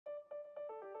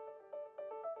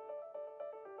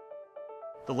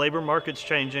The labor market's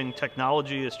changing,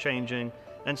 technology is changing,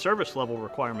 and service level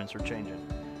requirements are changing.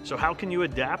 So how can you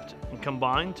adapt and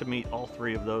combine to meet all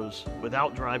three of those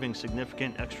without driving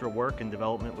significant extra work and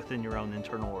development within your own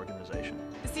internal organization?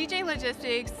 CJ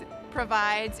Logistics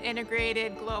provides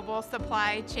integrated global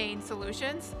supply chain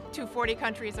solutions to 40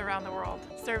 countries around the world,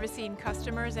 servicing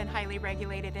customers in highly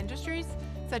regulated industries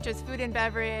such as food and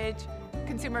beverage,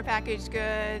 consumer packaged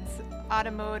goods,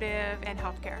 automotive, and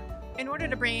healthcare. In order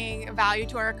to bring value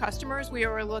to our customers, we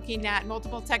were looking at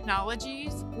multiple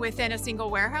technologies within a single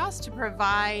warehouse to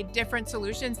provide different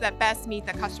solutions that best meet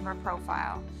the customer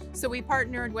profile. So we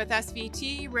partnered with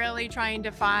SVT, really trying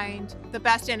to find the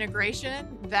best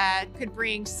integration that could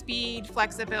bring speed,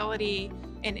 flexibility,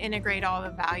 and integrate all the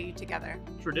value together.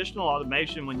 Traditional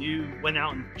automation, when you went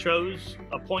out and chose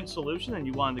a point solution and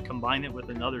you wanted to combine it with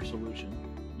another solution,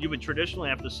 you would traditionally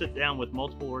have to sit down with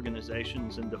multiple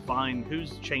organizations and define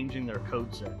who's changing their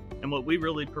code set. And what we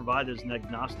really provide as an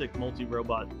agnostic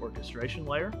multi-robot orchestration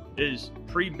layer is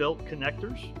pre-built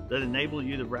connectors that enable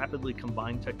you to rapidly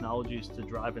combine technologies to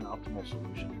drive an optimal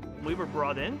solution. We were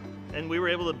brought in and we were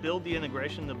able to build the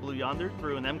integration to Blue Yonder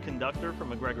through an M-Conductor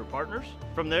from McGregor Partners.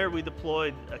 From there, we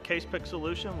deployed a case pick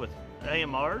solution with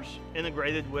AMRs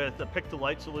integrated with a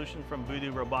pick-to-light solution from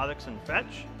SVT Robotics and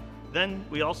Fetch. Then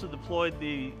we also deployed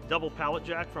the double pallet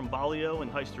jack from Balio and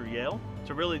Heister Yale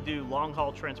to really do long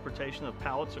haul transportation of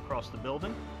pallets across the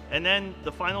building. And then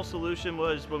the final solution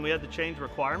was when we had to change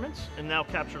requirements and now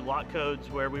capture lot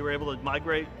codes, where we were able to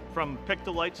migrate from pick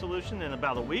to light solution in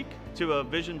about a week to a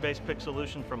vision-based pick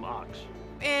solution from Ox.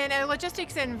 In a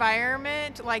logistics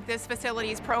environment like this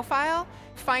facility's profile,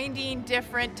 finding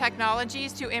different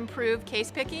technologies to improve case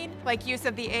picking, like use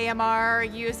of the AMR,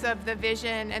 use of the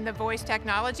vision and the voice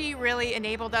technology, really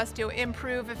enabled us to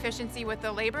improve efficiency with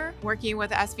the labor. Working with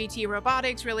SVT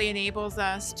Robotics really enables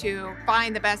us to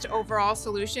find the best overall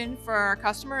solution for our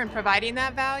customer and providing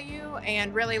that value,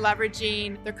 and really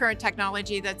leveraging the current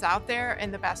technology that's out there in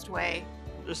the best way.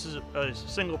 This is a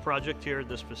single project here at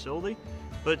this facility,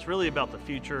 but it's really about the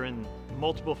future and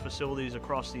multiple facilities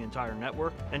across the entire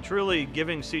network, and truly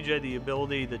giving CJ the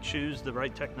ability to choose the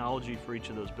right technology for each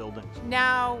of those buildings.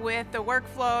 Now with the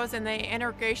workflows and the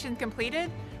integration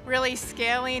completed, really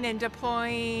scaling and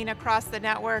deploying across the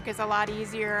network is a lot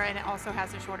easier, and it also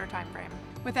has a shorter time frame.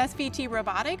 With SVT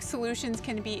Robotics, solutions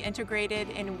can be integrated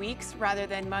in weeks rather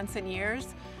than months and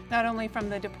years, not only from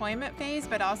the deployment phase,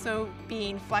 but also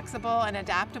being flexible and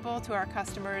adaptable to our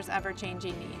customers'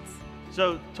 ever-changing needs.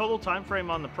 So total time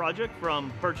frame on the project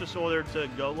from purchase order to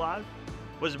go live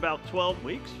was about 12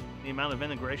 weeks. The amount of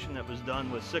integration that was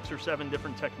done with 6 or 7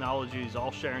 different technologies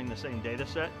all sharing the same data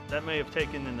set, that may have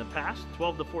taken in the past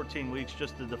 12 to 14 weeks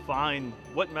just to define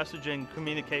what messaging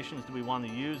communications do we want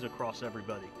to use across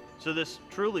everybody. So this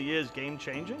truly is game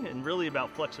changing and really about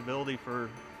flexibility for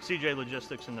CJ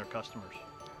Logistics and their customers.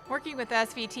 Working with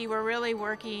SVT, we're really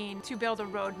working to build a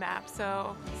roadmap,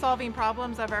 so solving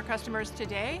problems of our customers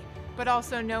today, but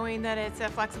also knowing that it's a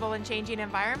flexible and changing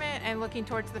environment and looking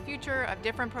towards the future of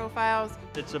different profiles.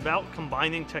 It's about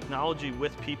combining technology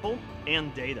with people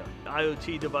and data.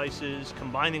 IoT devices,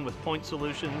 combining with point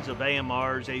solutions of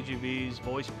AMRs, AGVs,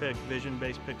 voice pick,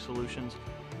 vision-based pick solutions,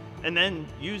 and then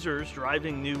users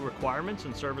driving new requirements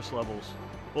and service levels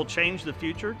will change the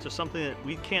future to something that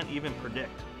we can't even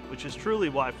predict, which is truly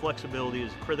why flexibility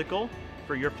is critical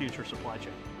for your future supply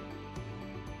chain.